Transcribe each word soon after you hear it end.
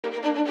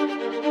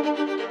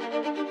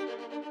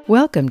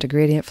Welcome to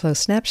Gradient Flow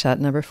Snapshot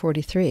number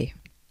 43.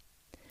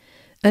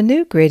 A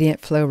new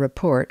Gradient Flow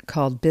report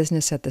called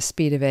Business at the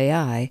Speed of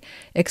AI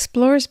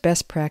explores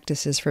best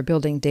practices for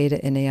building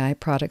data in AI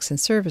products and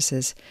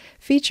services,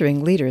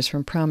 featuring leaders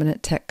from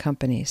prominent tech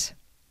companies.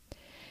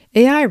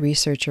 AI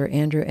researcher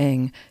Andrew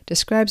Ng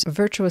describes a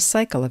virtuous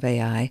cycle of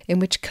AI in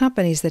which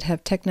companies that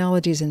have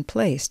technologies in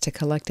place to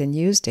collect and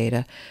use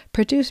data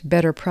produce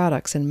better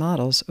products and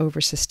models over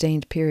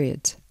sustained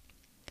periods.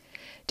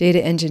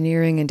 Data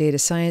engineering and data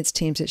science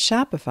teams at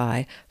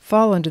Shopify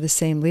fall under the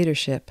same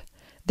leadership.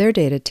 Their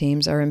data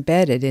teams are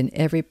embedded in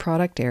every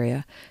product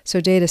area, so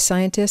data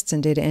scientists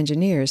and data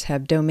engineers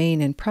have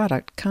domain and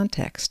product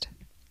context.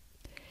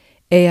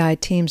 AI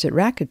teams at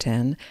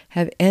Rakuten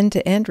have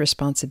end-to-end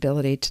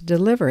responsibility to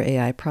deliver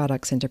AI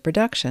products into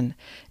production,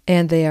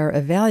 and they are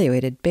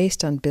evaluated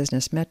based on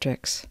business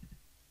metrics.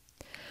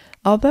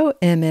 Although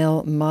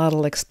ML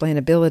model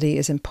explainability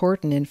is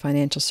important in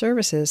financial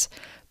services,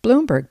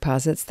 Bloomberg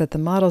posits that the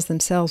models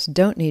themselves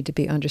don't need to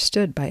be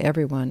understood by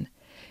everyone.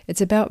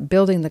 It's about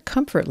building the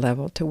comfort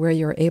level to where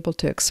you're able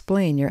to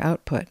explain your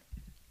output.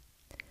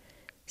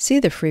 See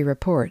the free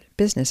report,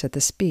 Business at the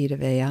Speed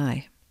of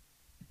AI.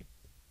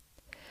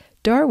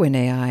 Darwin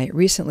AI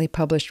recently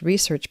published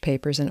research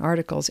papers and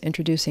articles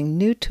introducing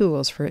new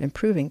tools for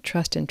improving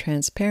trust and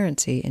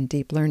transparency in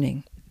deep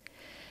learning.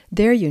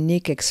 Their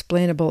unique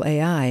explainable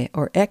AI,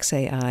 or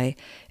XAI,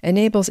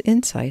 enables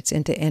insights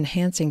into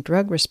enhancing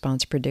drug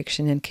response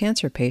prediction in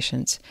cancer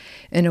patients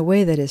in a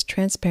way that is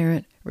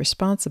transparent,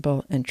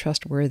 responsible, and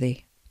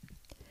trustworthy.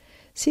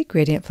 See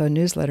Gradient Flow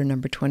Newsletter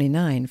number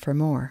 29 for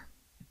more.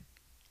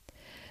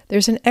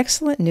 There's an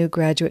excellent new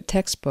graduate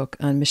textbook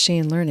on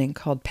machine learning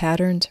called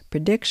Patterns,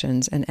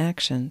 Predictions, and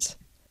Actions.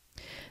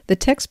 The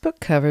textbook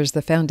covers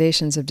the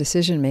foundations of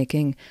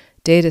decision-making,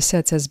 data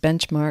sets as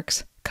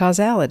benchmarks,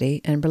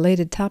 causality, and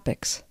related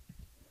topics.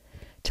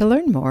 To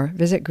learn more,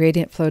 visit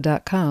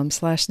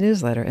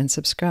gradientflow.com/newsletter and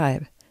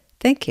subscribe.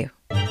 Thank you.